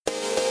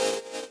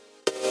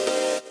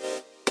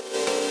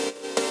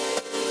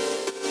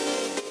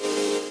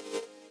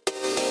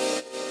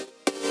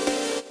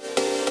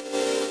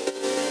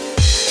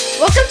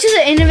to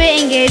the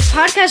Innovate Engage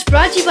podcast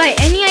brought to you by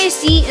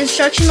NEIC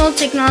Instructional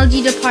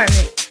Technology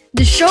Department,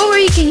 the show where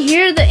you can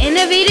hear the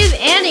innovative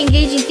and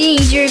engaging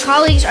things your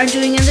colleagues are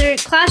doing in their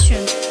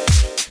classrooms.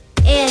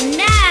 And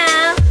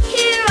now,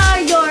 here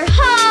are your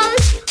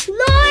hosts,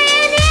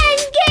 Lauren and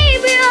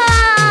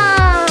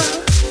Gabriel!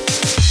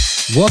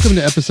 Welcome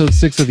to episode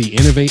 6 of the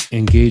Innovate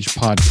Engage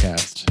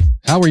podcast.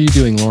 How are you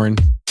doing, Lauren?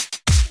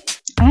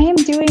 I am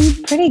doing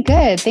pretty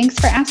good. Thanks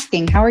for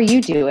asking. How are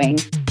you doing?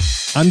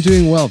 I'm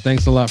doing well.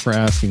 Thanks a lot for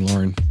asking,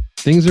 Lauren.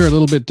 Things are a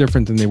little bit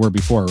different than they were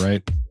before,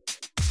 right?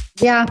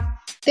 Yeah,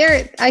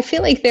 I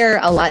feel like they're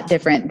a lot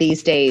different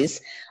these days.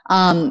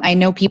 I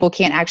know people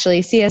can't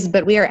actually see us,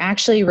 but we are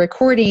actually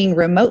recording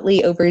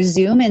remotely over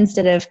Zoom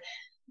instead of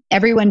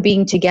everyone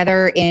being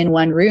together in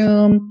one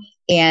room.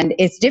 And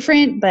it's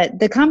different, but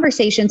the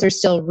conversations are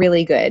still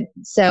really good.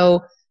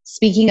 So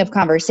speaking of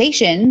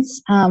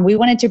conversations, we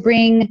wanted to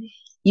bring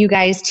you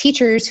guys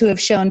teachers who have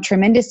shown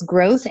tremendous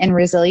growth and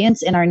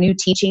resilience in our new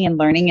teaching and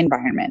learning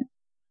environment.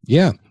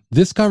 Yeah,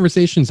 this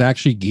conversation is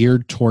actually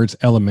geared towards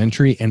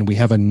elementary, and we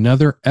have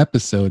another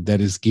episode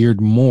that is geared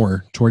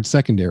more towards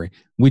secondary.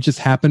 We just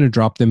happen to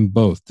drop them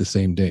both the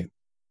same day.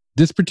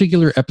 This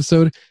particular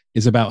episode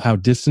is about how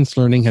distance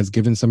learning has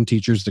given some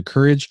teachers the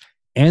courage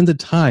and the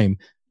time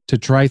to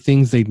try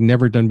things they'd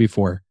never done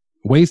before,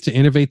 ways to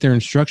innovate their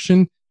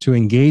instruction, to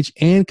engage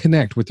and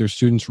connect with their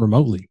students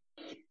remotely.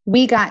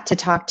 We got to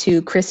talk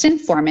to Kristen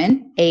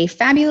Foreman, a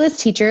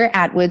fabulous teacher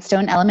at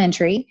Woodstone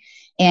Elementary,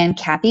 and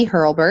Kathy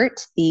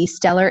Hurlbert, the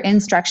stellar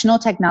instructional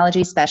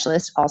technology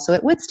specialist also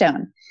at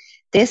Woodstone.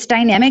 This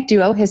dynamic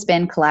duo has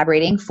been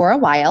collaborating for a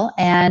while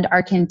and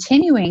are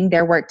continuing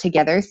their work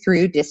together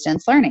through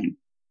distance learning.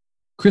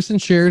 Kristen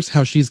shares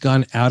how she's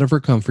gone out of her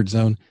comfort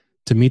zone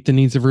to meet the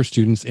needs of her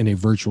students in a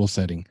virtual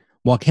setting,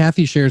 while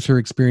Kathy shares her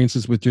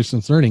experiences with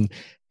distance learning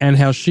and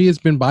how she has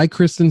been by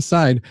Kristen's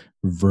side,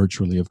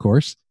 virtually of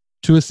course,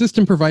 to assist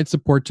and provide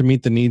support to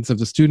meet the needs of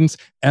the students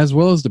as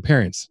well as the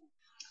parents.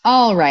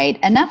 All right,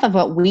 enough of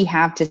what we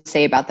have to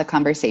say about the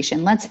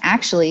conversation. Let's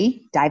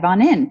actually dive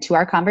on in to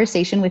our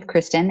conversation with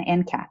Kristen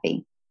and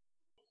Kathy.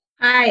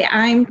 Hi,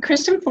 I'm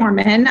Kristen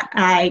Foreman.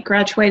 I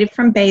graduated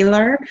from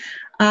Baylor.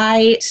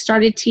 I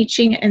started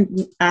teaching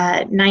in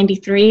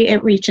 93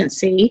 at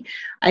Regency.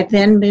 I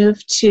then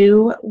moved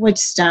to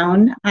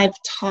Woodstone. I've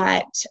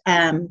taught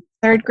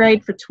third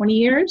grade for 20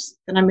 years.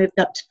 Then I moved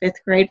up to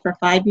fifth grade for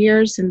 5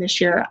 years. And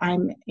this year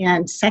I'm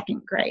in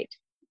second grade.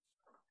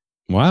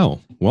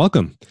 Wow.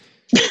 Welcome.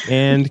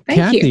 And Thank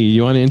Kathy, you.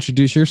 you want to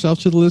introduce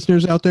yourself to the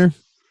listeners out there?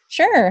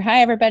 Sure.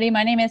 Hi, everybody.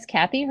 My name is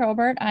Kathy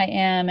Hurlbert. I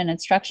am an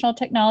instructional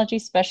technology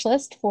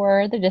specialist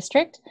for the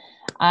district.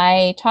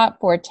 I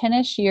taught for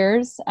 10-ish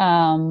years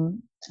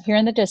here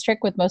in the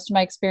district, with most of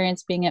my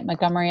experience being at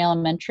Montgomery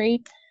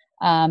Elementary.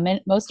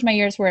 Most of my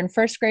years were in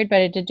first grade,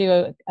 but I did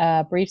do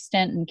a brief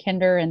stint in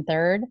kinder and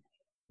third.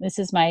 This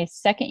is my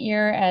second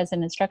year as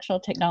an instructional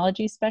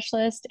technology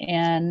specialist,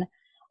 and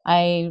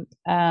I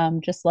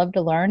just love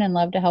to learn and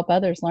love to help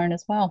others learn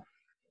as well.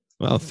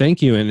 Well,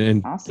 thank you.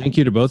 And Awesome. Thank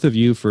you to both of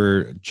you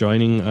for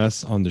joining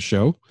us on the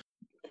show.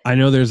 I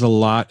know there's a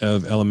lot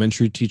of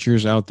elementary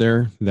teachers out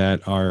there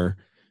that are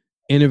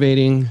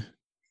innovating,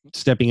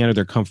 stepping out of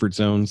their comfort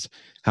zones.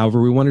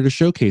 However, we wanted to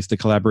showcase the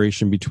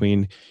collaboration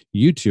between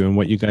you two and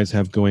what you guys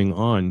have going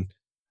on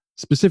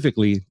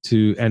specifically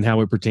and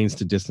how it pertains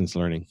to distance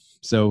learning.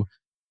 So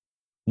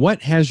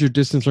what has your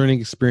distance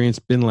learning experience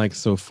been like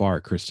so far,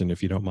 Kristen,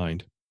 if you don't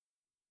mind?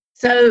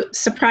 So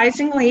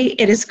surprisingly,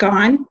 it has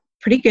gone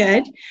pretty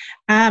good,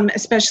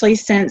 especially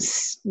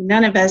since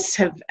none of us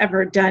have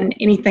ever done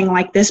anything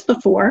like this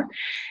before.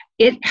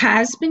 It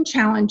has been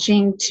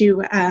challenging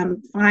to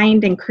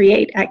find and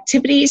create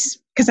activities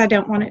because I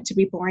don't want it to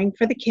be boring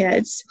for the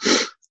kids.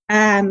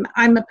 I'm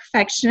a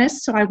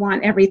perfectionist, so I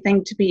want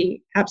everything to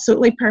be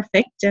absolutely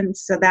perfect. And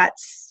so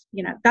that's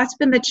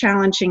been the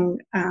challenging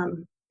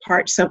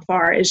part so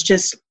far, is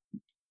just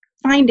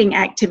finding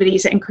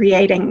activities and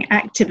creating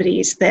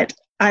activities that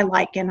I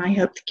like and I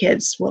hope the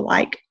kids will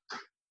like.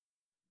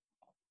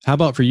 How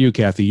about for you,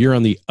 Kathy? You're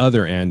on the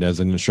other end as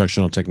an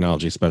instructional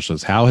technology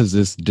specialist. How has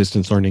this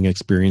distance learning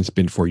experience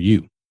been for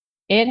you?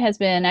 It has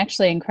been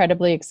actually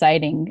incredibly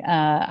exciting.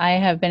 I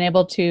have been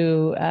able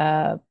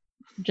to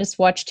just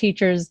watch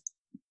teachers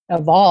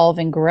evolve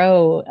and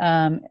grow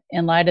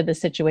in light of the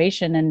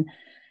situation and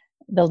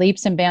the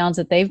leaps and bounds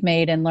that they've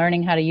made in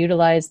learning how to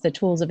utilize the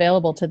tools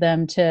available to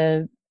them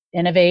to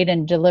innovate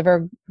and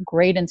deliver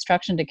great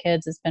instruction to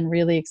kids. It's been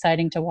really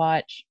exciting to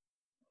watch.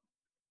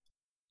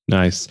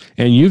 Nice.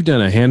 And you've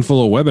done a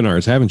handful of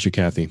webinars, haven't you,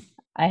 Kathy?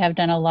 I have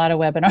done a lot of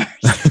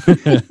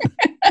webinars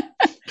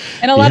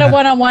and a lot of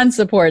one-on-one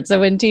support. So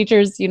when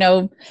teachers,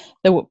 the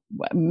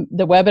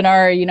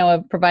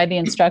webinar, provide the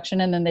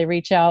instruction and then they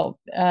reach out,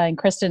 and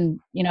Kristen,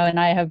 and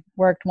I have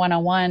worked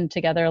one-on-one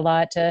together a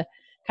lot to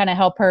kind of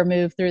help her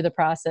move through the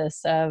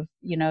process of,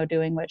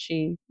 doing what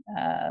she,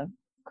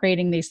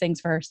 creating these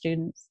things for her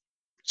students.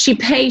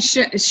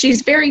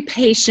 she's very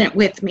patient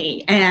with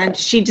me, and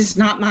she does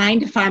not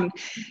mind if I'm,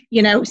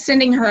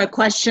 sending her a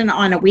question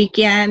on a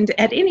weekend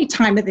at any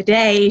time of the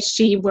day.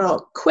 She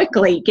will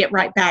quickly get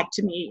right back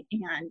to me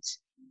and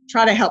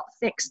try to help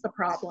fix the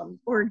problem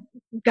or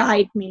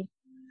guide me.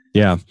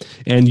 Yeah.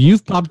 And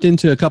you've popped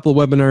into a couple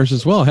of webinars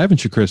as well,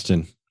 haven't you,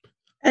 Kristen?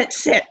 At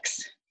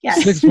 6.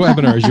 Yes. 6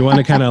 webinars. You want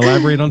to kind of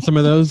elaborate on some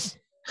of those?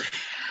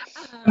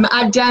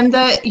 I've done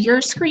the Your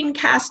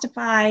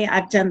Screencastify.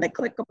 I've done the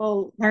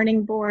clickable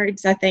learning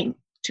boards, I think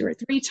 2 or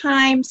 3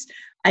 times.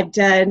 I've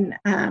done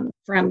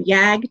from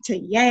YAG to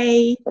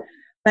Yay,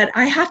 but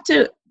I have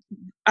to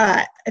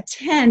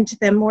attend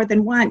them more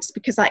than once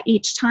because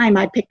each time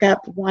I pick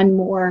up one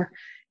more,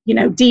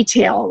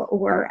 detail,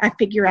 or I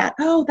figure out,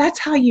 oh, that's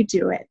how you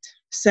do it.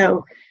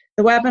 So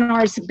the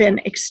webinars have been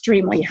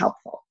extremely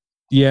helpful.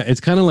 Yeah,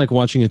 it's kind of like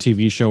watching a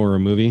TV show or a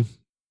movie.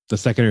 The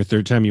second or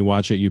third time you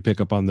watch it, you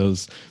pick up on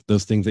those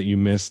things that you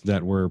missed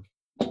that were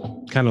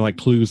kind of like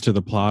clues to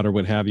the plot or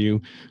what have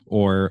you,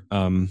 or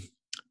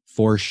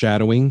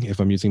foreshadowing, if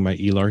I'm using my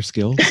ELAR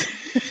skills.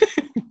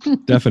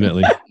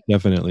 Definitely.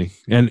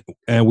 And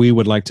we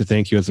would like to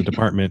thank you as a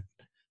department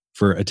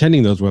for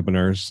attending those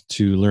webinars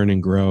to learn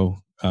and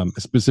grow,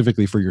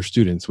 specifically for your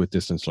students with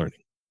distance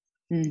learning.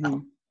 Mm-hmm.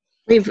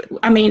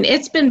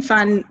 It's been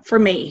fun for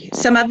me.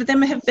 Some of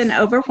them have been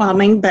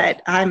overwhelming,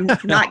 but I'm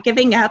not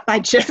giving up. I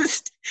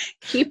just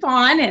keep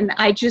on, and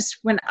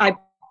when I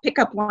pick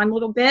up one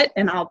little bit,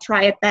 and I'll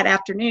try it that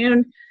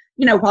afternoon,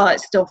 while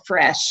it's still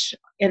fresh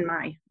in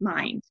my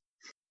mind.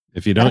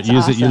 If you don't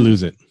use it, you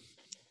lose it.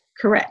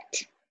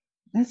 Correct.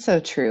 That's so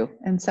true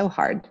and so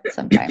hard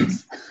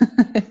sometimes.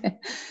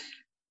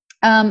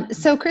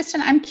 So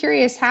Kristen, I'm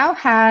curious, how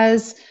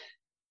have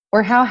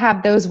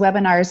those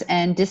webinars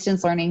and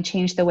distance learning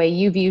changed the way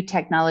you view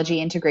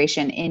technology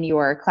integration in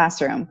your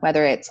classroom,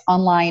 whether it's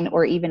online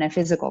or even a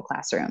physical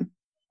classroom?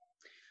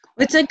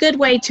 It's a good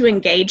way to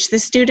engage the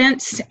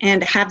students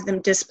and have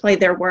them display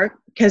their work,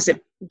 because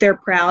they're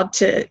proud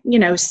to,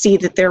 see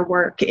that their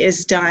work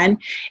is done.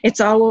 It's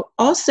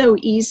also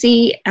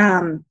easy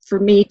for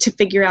me to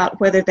figure out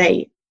whether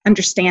they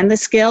understand the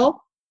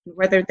skill,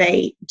 whether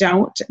they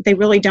don't. They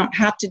really don't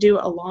have to do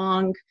a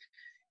long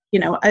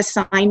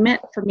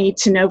assignment for me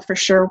to know for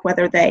sure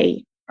whether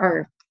they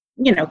are,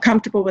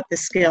 comfortable with the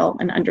skill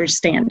and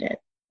understand it.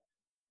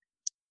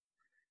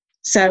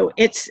 So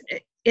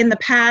in the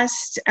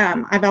past,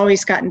 I've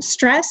always gotten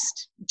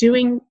stressed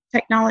doing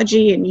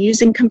technology and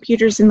using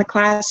computers in the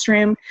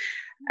classroom,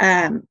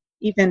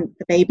 even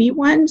the baby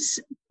ones.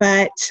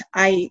 But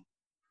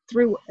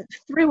through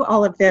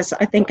all of this,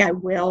 I think I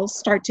will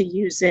start to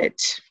use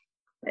it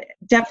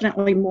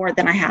definitely more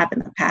than I have in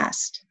the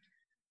past.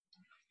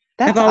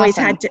 That's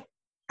awesome.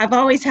 I've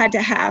always had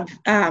to have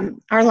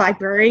our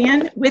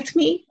librarian with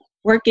me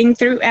working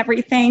through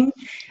everything,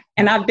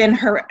 and I've been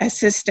her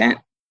assistant.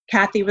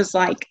 Kathy was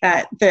like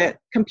the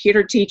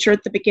computer teacher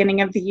at the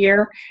beginning of the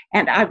year,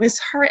 and I was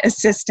her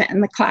assistant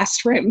in the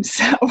classroom.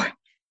 So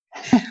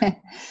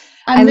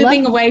I'm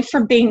moving away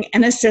from being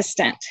an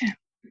assistant.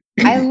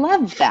 I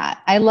love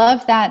that. I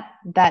love that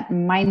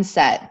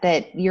mindset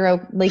that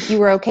you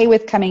were okay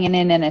with coming in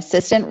an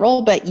assistant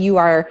role, but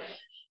you're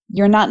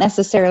not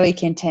necessarily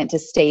content to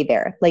stay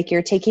there. Like,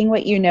 you're taking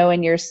what you know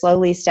and you're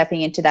slowly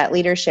stepping into that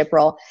leadership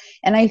role.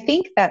 And I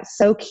think that's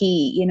so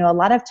key. A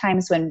lot of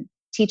times when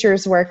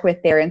teachers work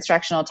with their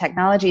instructional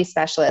technology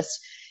specialists,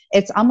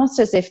 it's almost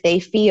as if they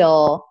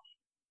feel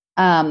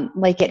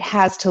like it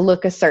has to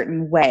look a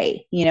certain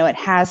way. It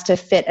has to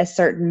fit a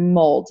certain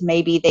mold.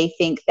 Maybe they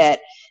think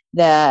that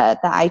the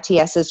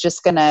ITS is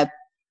just going to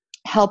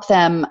help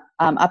them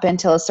up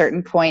until a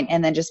certain point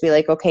and then just be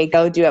like, okay,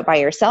 go do it by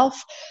yourself.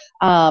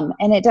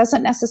 And it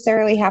doesn't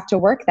necessarily have to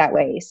work that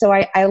way. So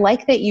I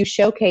like that you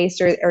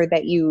showcased or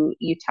that you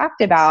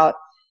talked about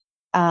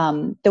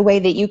the way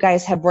that you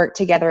guys have worked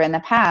together in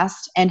the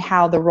past and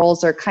how the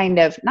roles are kind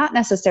of not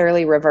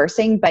necessarily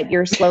reversing, but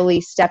you're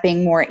slowly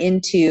stepping more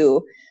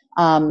into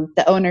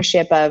the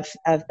ownership of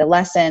the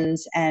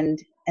lessons and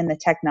the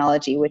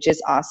technology, which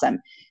is awesome.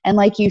 And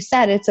like you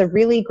said, it's a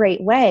really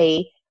great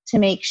way to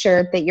make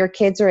sure that your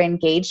kids are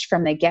engaged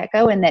from the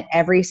get-go and that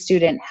every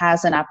student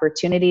has an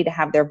opportunity to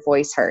have their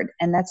voice heard.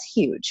 And that's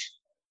huge.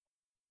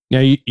 Now,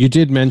 you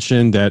did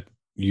mention that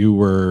you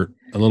were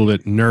a little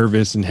bit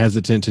nervous and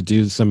hesitant to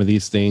do some of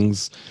these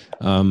things.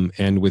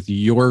 And with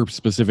your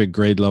specific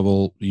grade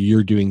level,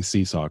 you're doing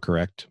Seesaw,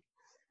 correct?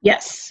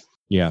 Yes.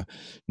 Yeah.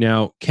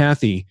 Now,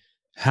 Kathy,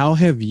 how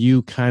have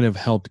you kind of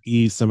helped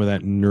ease some of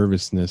that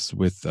nervousness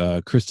with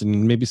Kristen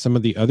and maybe some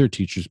of the other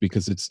teachers?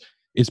 Because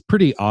it's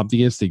pretty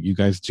obvious that you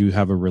guys do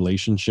have a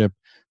relationship,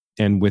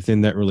 and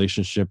within that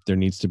relationship, there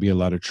needs to be a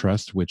lot of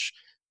trust, which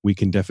we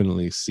can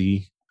definitely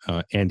see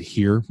and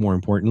hear, more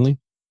importantly.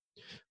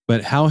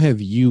 But how have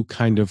you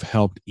kind of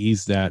helped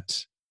ease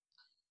that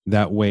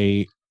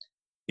way?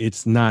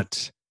 It's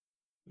not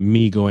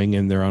me going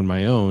in there on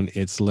my own.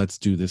 It's let's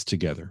do this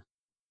together.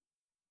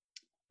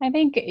 I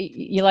think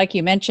like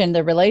you mentioned,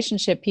 the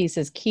relationship piece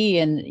is key,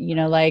 and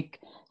like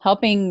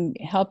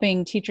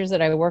helping teachers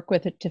that I work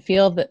with to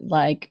feel that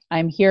like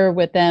I'm here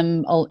with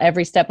them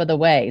every step of the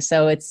way.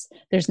 So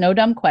there's no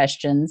dumb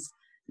questions.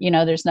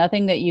 There's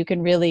nothing that you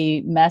can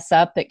really mess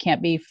up that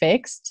can't be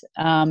fixed.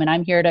 And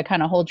I'm here to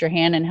kind of hold your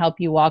hand and help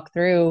you walk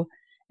through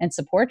and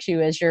support you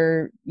as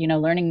you're,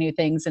 learning new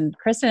things. And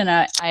Kristen and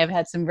I have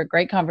had some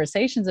great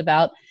conversations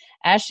about,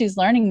 as she's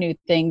learning new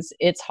things,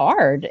 it's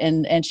hard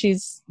and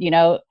she's,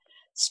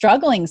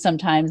 struggling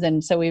sometimes.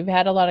 And so we've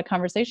had a lot of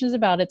conversations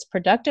about it's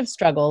productive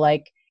struggle.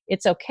 Like,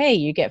 it's okay.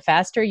 You get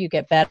faster, you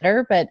get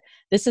better, but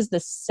this is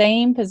the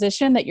same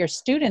position that your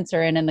students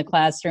are in the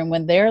classroom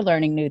when they're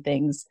learning new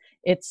things.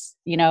 It's,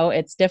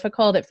 it's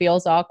difficult. It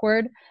feels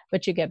awkward,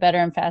 but you get better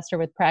and faster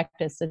with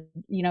practice. And,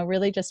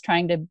 really just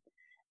trying to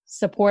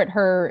support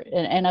her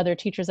and other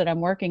teachers that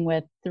I'm working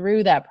with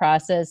through that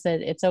process.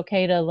 That it's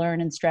okay to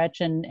learn and stretch.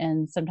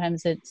 And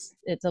sometimes it's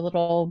a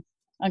little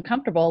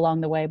uncomfortable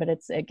along the way, but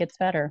it gets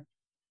better.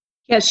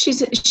 Yes,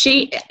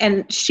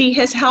 she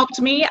has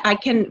helped me. I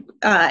can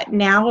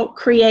now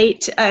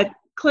create a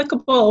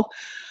clickable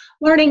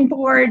learning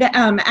board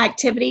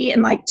activity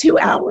in like 2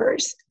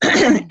 hours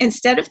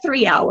instead of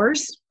 3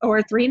 hours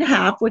or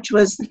 3.5, which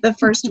was the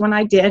first one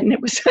I did, and it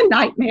was a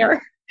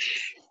nightmare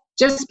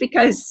just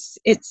because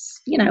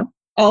it's,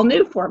 all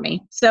new for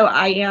me. So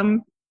I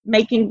am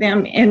making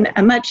them in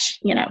a much,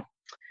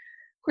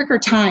 quicker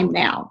time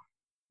now.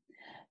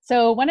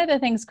 So one of the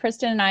things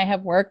Kristen and I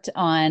have worked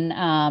on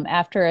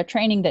after a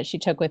training that she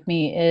took with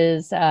me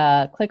is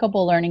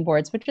clickable learning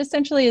boards, which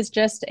essentially is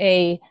just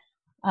a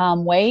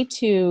way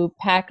to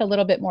pack a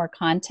little bit more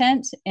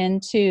content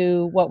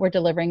into what we're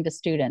delivering to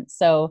students.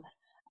 So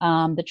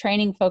the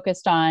training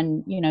focused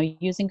on,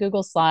 using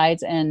Google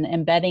Slides and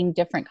embedding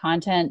different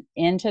content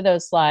into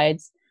those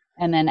slides,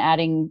 and then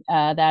adding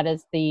that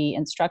as the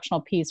instructional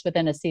piece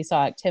within a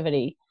Seesaw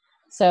activity.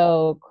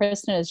 So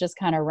Kristen has just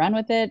kind of run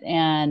with it.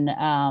 And,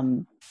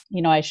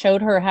 I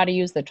showed her how to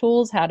use the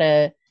tools, how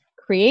to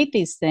create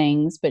these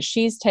things, but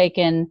she's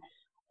taken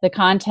the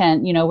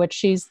content, which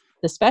she's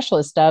the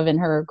specialist of in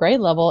her grade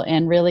level,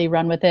 and really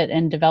run with it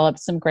and developed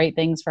some great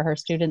things for her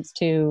students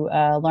to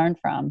learn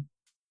from.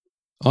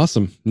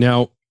 Awesome.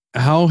 Now,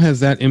 how has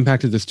that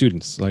impacted the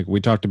students? Like we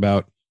talked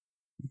about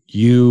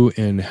you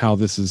and how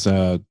this is,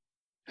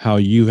 how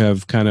you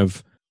have kind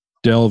of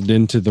delved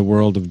into the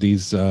world of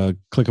these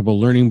clickable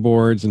learning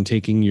boards and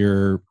taking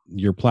your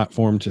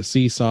platform to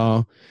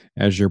Seesaw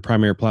as your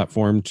primary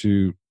platform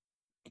to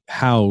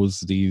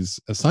house these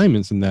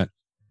assignments. And that,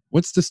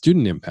 what's the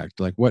student impact?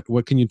 Like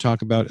what can you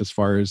talk about as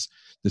far as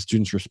the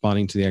students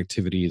responding to the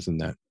activities and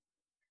that?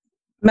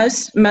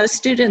 Most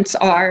students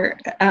are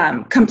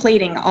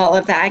completing all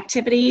of the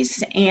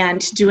activities and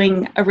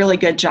doing a really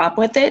good job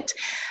with it.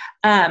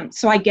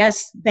 So I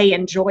guess they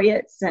enjoy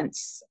it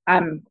since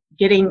I'm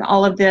getting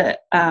all of the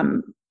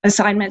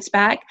assignments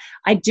back.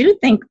 I do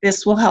think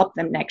this will help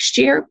them next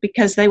year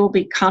because they will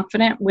be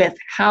confident with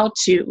how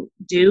to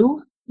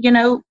do,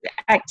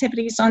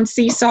 activities on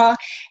Seesaw,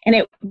 and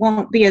it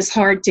won't be as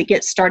hard to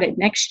get started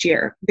next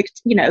year.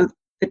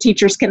 The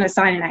teachers can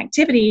assign an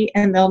activity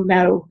and they'll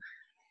know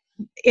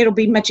it'll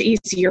be much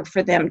easier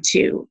for them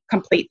to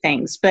complete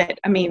things. But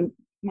I mean,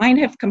 mine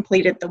have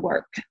completed the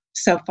work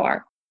so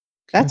far.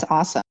 That's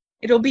awesome.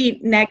 It'll be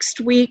next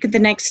week, the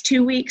next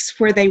 2 weeks,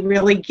 where they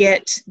really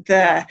get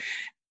the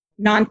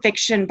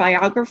nonfiction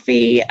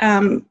biography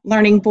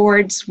learning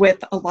boards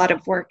with a lot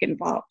of work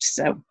involved.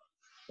 So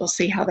we'll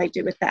see how they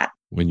do with that.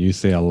 When you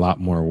say a lot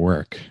more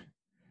work.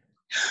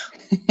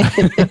 Well,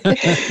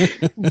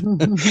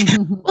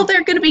 there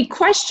are going to be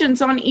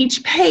questions on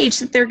each page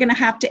that they're going to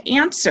have to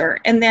answer,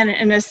 and then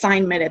an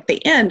assignment at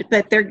the end.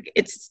 But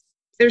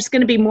there's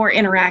going to be more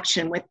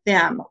interaction with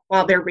them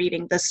while they're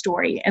reading the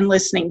story and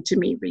listening to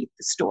me read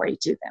the story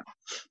to them.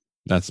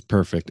 That's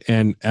perfect.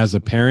 And as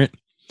a parent,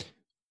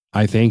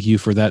 I thank you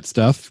for that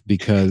stuff,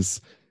 because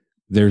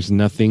there's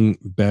nothing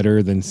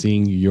better than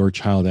seeing your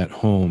child at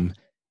home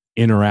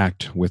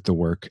interact with the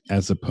work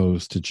as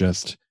opposed to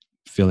just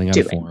filling out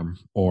a form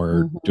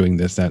or doing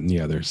this, that, and the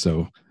other.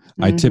 So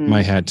I tip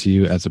my hat to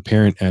you as a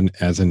parent and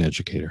as an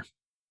educator.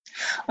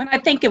 And I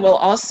think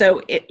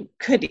it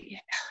could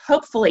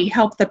hopefully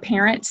help the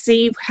parent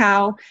see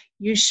how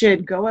you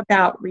should go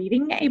about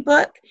reading a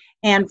book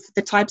and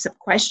the types of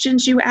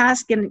questions you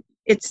ask. And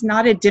it's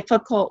not a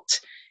difficult,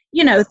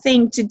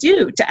 thing to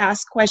do, to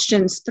ask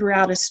questions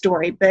throughout a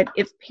story. But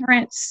if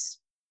parents,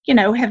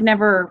 have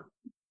never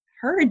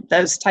heard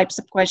those types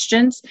of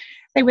questions,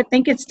 they would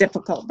think it's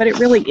difficult, but it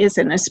really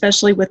isn't,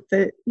 especially with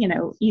the,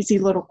 easy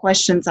little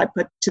questions I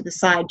put to the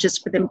side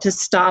just for them to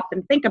stop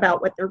and think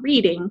about what they're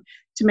reading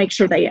to make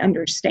sure they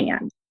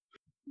understand.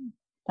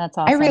 That's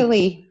awesome.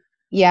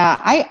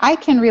 I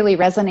can really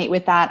resonate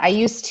with that. I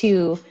used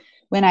to,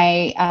 when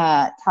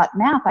I taught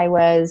math, I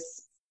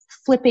was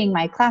flipping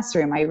my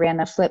classroom. I ran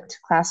a flipped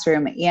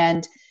classroom,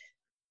 and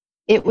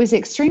it was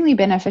extremely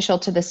beneficial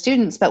to the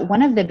students. But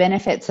one of the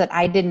benefits that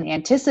I didn't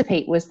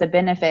anticipate was the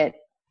benefit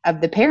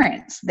of the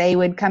parents. They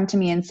would come to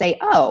me and say,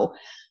 "Oh,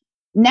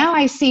 now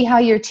I see how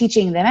you're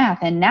teaching the math,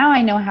 and now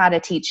I know how to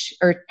teach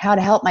or how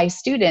to help my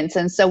students.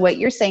 And so what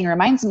you're saying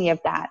reminds me of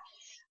that.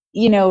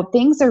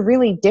 Things are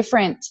really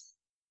different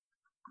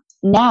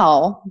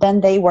now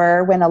than they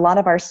were when a lot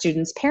of our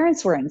students'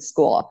 parents were in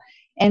school.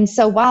 And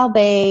so while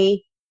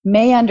they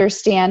may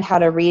understand how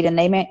to read and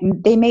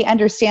they may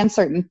understand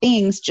certain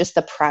things, just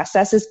the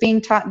process is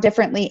being taught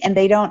differently, and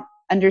they don't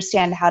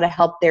understand how to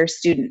help their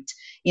student.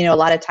 A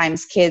lot of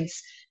times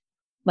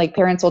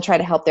parents will try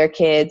to help their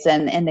kids,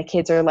 and the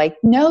kids are like,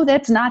 no,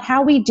 that's not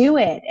how we do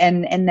it.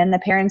 And then the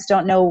parents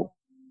don't know,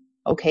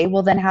 okay,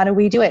 well then how do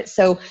we do it?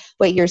 So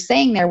what you're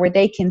saying there, where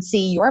they can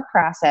see your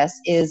process,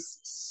 is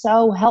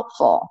so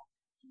helpful.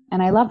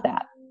 And I love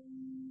that.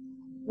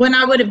 When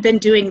I would have been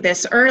doing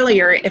this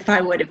earlier, if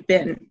I would have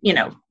been,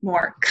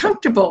 more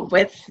comfortable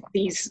with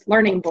these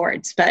learning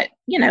boards, but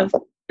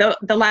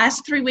the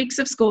last 3 weeks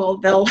of school,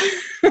 they'll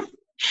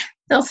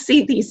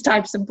see these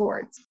types of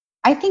boards.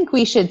 I think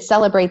we should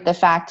celebrate the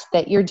fact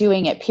that you're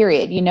doing it,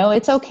 period.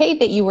 It's okay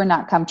that you were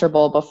not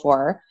comfortable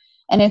before,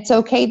 and it's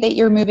okay that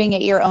you're moving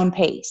at your own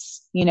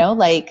pace.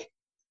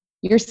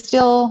 You're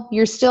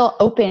still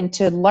open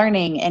to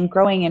learning and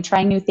growing and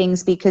trying new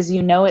things because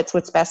it's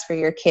what's best for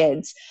your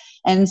kids.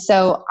 And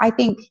so I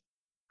think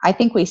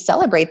we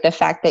celebrate the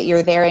fact that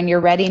you're there and you're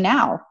ready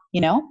now,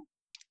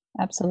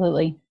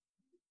 Absolutely.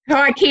 Oh,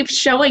 I keep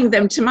showing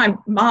them to my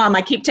mom.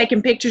 I keep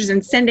taking pictures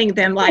and sending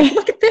them like,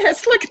 look at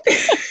this.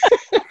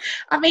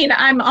 I mean,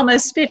 I'm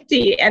almost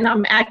 50 and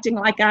I'm acting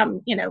like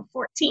I'm,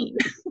 14.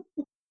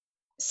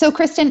 So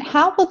Kristen,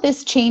 how will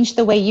this change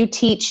the way you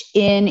teach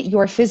in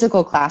your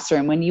physical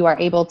classroom when you are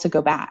able to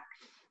go back?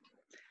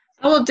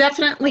 I will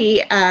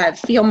definitely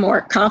feel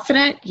more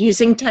confident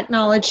using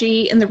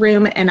technology in the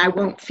room, and I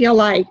won't feel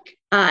like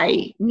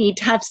I need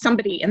to have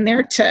somebody in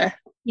there to,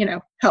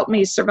 help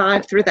me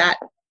survive through that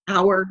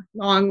hour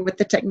long with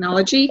the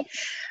technology.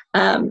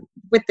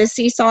 With the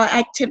Seesaw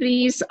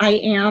activities, I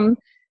am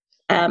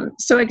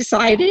so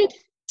excited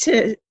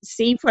to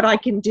see what I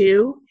can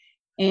do,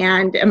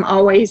 and I'm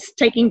always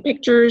taking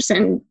pictures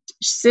and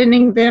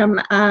sending them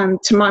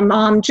to my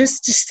mom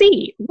just to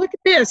see, look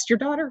at this, your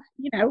daughter,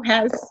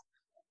 has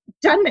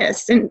done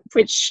this, and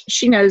which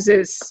she knows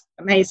is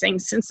amazing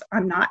since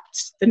I'm not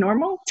the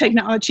normal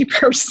technology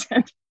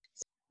person.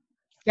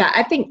 Yeah,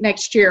 I think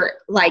next year,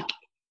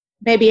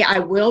 maybe I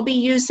will be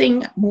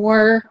using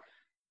more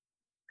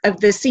of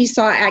the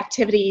Seesaw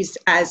activities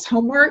as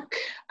homework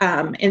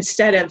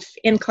instead of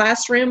in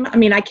classroom. I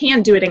mean, I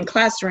can do it in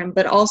classroom,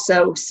 but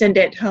also send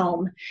it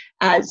home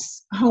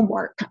as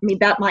homework. I mean,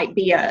 that might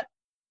be a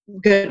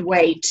good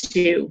way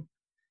to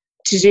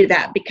do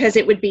that, because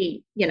it would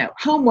be,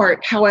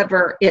 homework.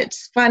 However,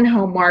 it's fun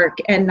homework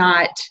and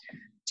not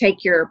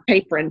take your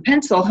paper and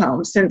pencil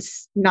home,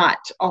 since not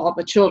all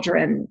the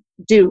children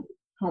do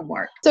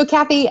homework. So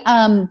Kathy,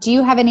 do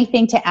you have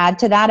anything to add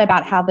to that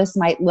about how this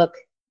might look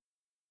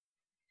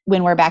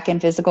when we're back in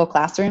physical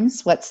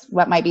classrooms?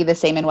 What might be the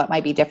same and what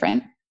might be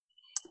different?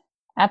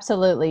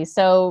 Absolutely.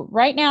 So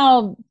right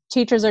now,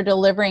 teachers are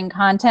delivering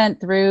content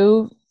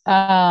through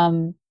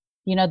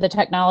the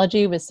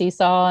technology with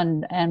Seesaw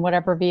and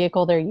whatever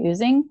vehicle they're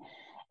using.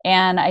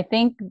 And I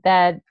think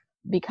that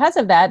because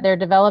of that, they're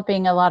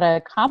developing a lot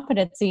of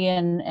competency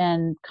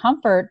and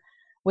comfort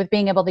with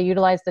being able to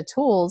utilize the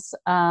tools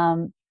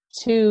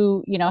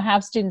to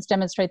have students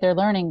demonstrate their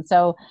learning.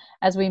 So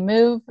as we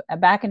move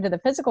back into the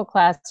physical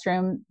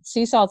classroom,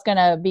 Seesaw is going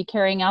to be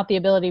carrying out the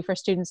ability for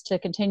students to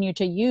continue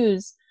to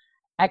use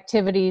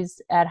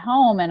activities at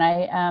home. And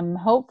I am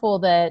hopeful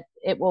that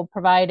it will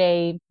provide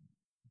a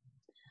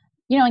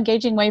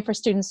engaging way for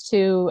students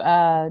to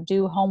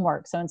do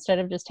homework. So instead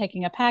of just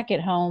taking a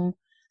packet home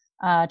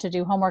to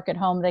do homework at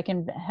home, they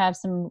can have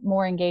some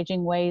more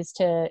engaging ways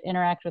to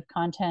interact with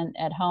content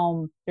at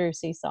home through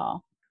Seesaw.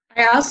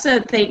 I also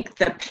think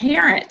the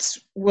parents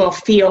will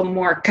feel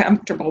more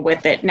comfortable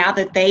with it now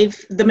that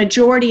the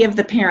majority of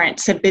the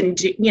parents have been,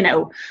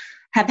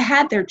 have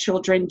had their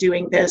children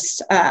doing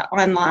this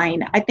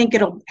online. I think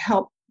it'll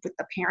help with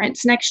the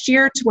parents next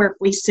year, to where if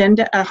we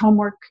send a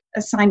homework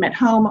assignment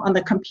home on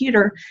the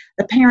computer,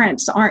 the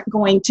parents aren't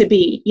going to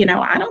be,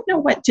 I don't know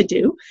what to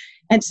do.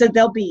 And so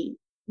they'll be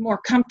more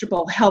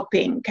comfortable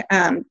helping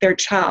their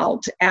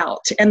child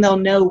out, and they'll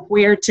know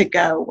where to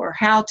go or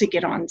how to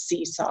get on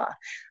Seesaw.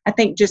 I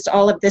think just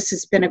all of this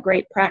has been a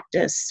great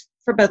practice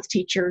for both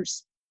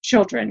teachers,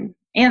 children,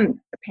 and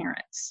the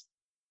parents.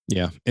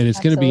 Yeah, and it's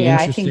going to be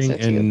interesting so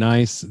and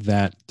nice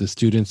that the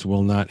students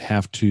will not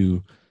have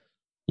to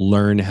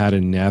learn how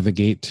to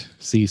navigate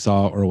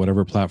Seesaw or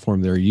whatever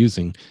platform they're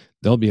using.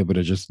 They'll be able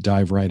to just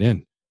dive right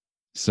in.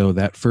 So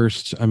that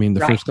first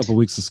couple of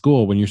weeks of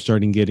school, when you're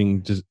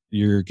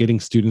getting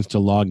students to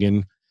log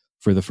in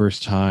for the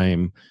first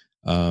time,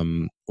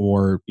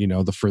 for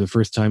the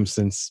first time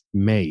since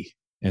May,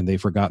 and they've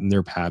forgotten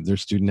their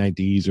student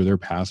IDs or their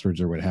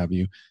passwords or what have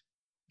you,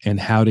 and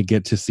how to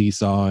get to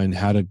Seesaw and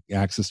how to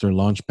access their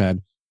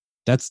Launchpad,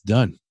 that's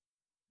done.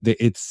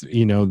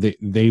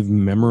 They've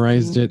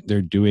memorized it.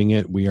 They're doing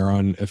it. We are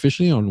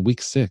officially on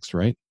week 6,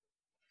 right?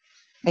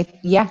 I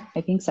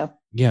think so.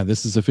 Yeah,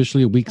 this is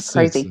officially week That's 6.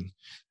 crazy. And,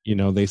 you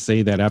know, they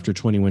say that after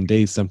 21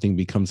 days, something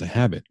becomes a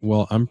habit.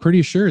 Well, I'm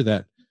pretty sure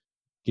that,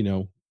 you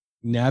know,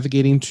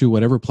 navigating to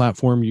whatever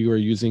platform you are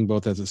using,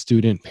 both as a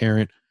student,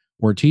 parent,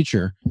 or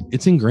teacher,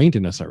 it's ingrained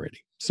in us already.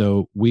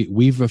 So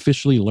we've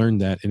officially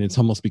learned that, and it's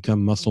almost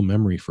become muscle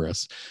memory for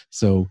us.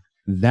 So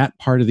that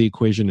part of the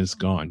equation is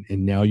gone.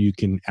 And now you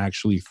can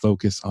actually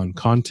focus on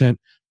content,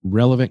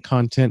 relevant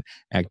content,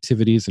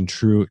 activities, and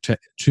true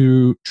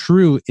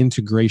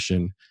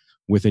integration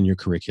within your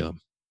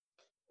curriculum.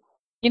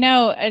 You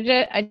know,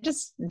 I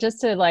just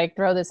to like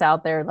throw this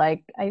out there,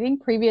 like I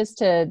think previous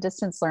to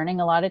distance learning,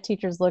 a lot of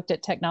teachers looked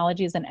at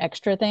technology as an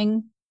extra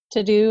thing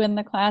to do in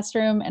the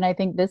classroom. And I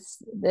think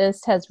this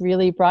has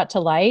really brought to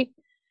light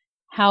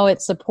how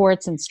it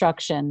supports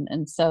instruction.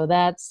 And so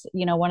that's,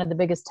 you know, one of the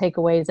biggest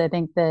takeaways I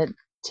think that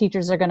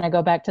teachers are going to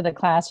go back to the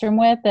classroom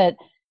with, that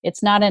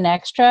it's not an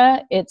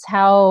extra, it's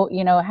how,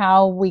 you know,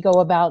 how we go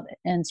about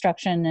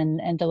instruction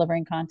and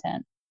delivering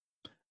content.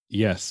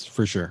 Yes,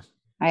 for sure.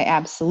 I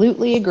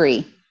absolutely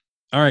agree.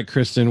 All right,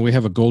 Kristen, we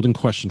have a golden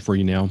question for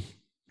you now.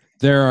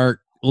 There are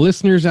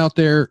listeners out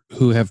there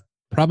who have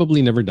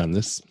probably never done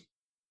this,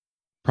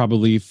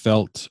 probably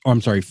feel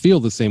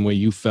the same way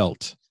you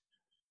felt,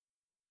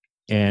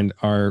 and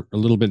are a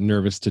little bit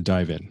nervous to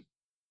dive in.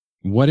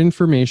 What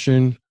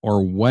information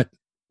or what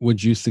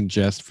would you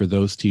suggest for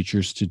those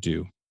teachers to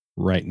do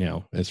right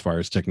now as far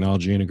as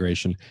technology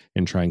integration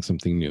and trying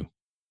something new?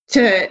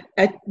 To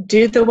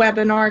do the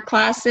webinar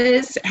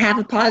classes, have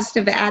a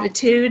positive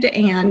attitude,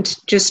 and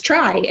just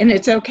try. And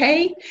it's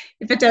okay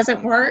if it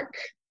doesn't work.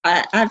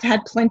 I've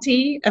had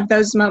plenty of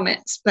those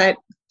moments, but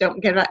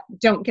don't give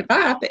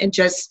up, and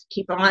just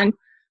keep on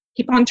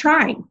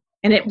trying,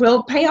 and it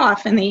will pay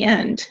off in the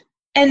end.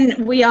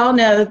 And we all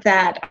know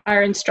that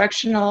our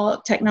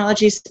instructional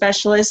technology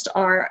specialists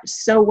are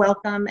so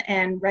welcome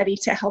and ready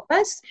to help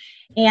us.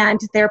 And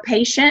they're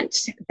patient.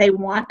 They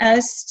want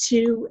us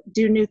to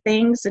do new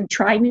things and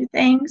try new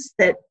things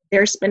that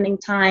they're spending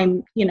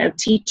time, you know,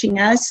 teaching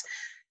us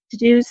to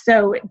do.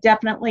 So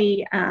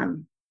definitely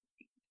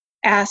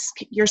ask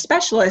your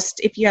specialist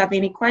if you have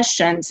any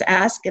questions.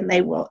 Ask, and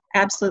they will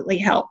absolutely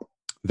help.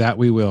 That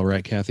we will,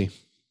 right, Kathy?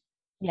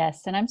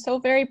 Yes, and I'm so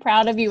very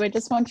proud of you. I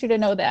just want you to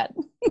know that.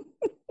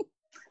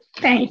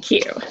 Thank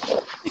you.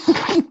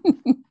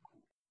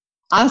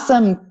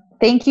 Awesome.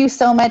 Thank you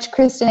so much,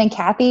 Kristen and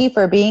Kathy,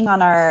 for being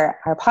on our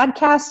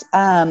podcast.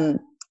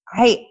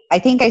 I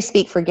think I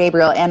speak for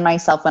Gabriel and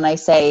myself when I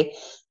say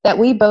that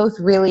we both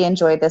really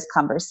enjoyed this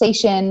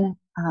conversation.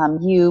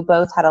 You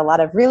both had a lot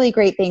of really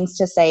great things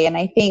to say, and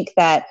I think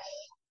that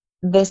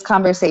this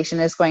conversation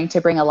is going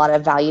to bring a lot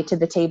of value to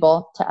the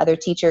table to other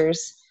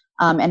teachers,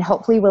 and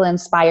hopefully will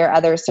inspire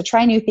others to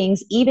try new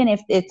things, even if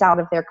it's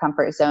out of their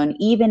comfort zone,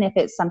 even if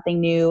it's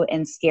something new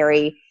and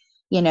scary.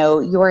 You know,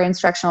 your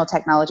instructional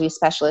technology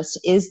specialist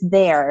is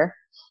there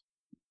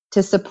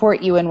to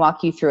support you and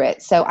walk you through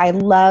it. So I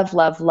love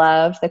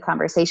the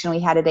conversation we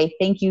had today.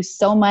 Thank you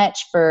so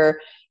much for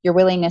your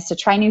willingness to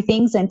try new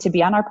things and to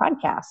be on our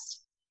podcast.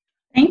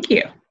 Thank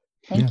you.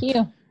 Thank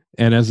you.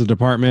 And as a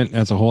department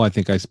as a whole, I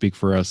think I speak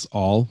for us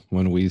all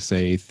when we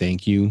say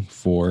thank you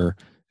for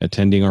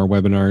attending our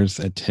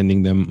webinars,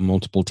 attending them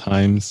multiple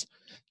times,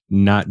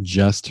 not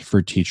just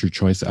for teacher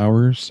choice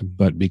hours,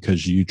 but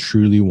because you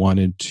truly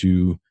wanted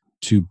to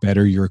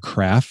better your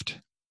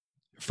craft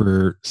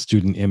for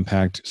student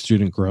impact,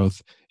 student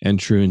growth, and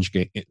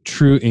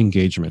true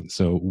engagement.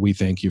 So we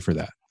thank you for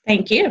that.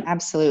 Thank you.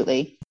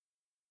 Absolutely.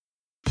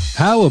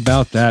 How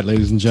about that,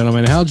 ladies and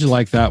gentlemen? How'd you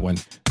like that one?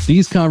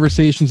 These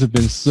conversations have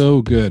been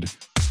so good.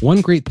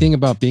 One great thing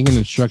about being an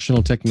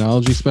instructional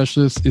technology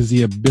specialist is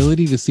the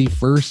ability to see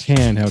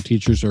firsthand how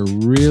teachers are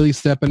really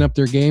stepping up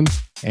their game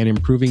and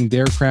improving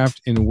their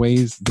craft in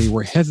ways they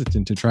were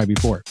hesitant to try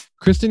before.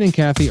 Kristen and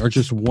Kathy are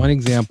just one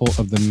example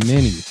of the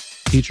many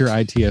teacher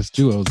ITS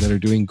duos that are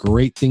doing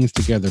great things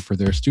together for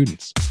their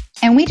students.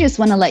 And we just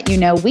want to let you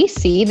know we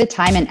see the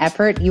time and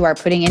effort you are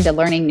putting into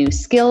learning new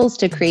skills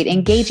to create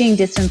engaging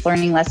distance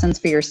learning lessons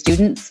for your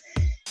students.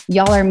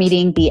 Y'all are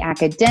meeting the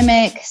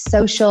academic,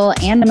 social,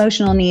 and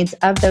emotional needs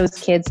of those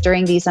kids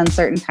during these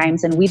uncertain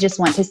times, and we just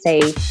want to say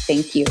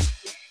thank you.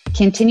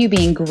 Continue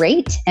being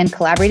great and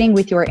collaborating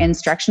with your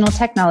instructional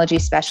technology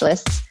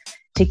specialists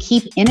to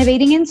keep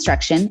innovating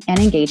instruction and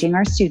engaging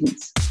our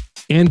students.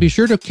 And be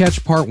sure to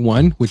catch part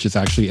 1, which is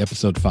actually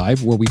episode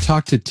 5, where we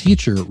talk to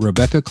teacher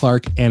Rebecca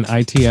Clark and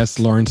ITS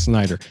Lauren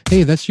Snyder.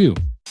 Hey, that's you.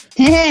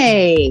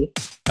 Hey!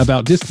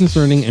 About distance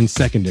learning in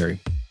secondary.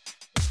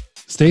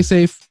 Stay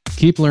safe,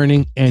 keep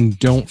learning, and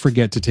don't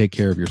forget to take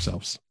care of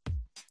yourselves.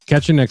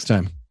 Catch you next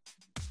time.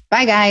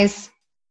 Bye, guys.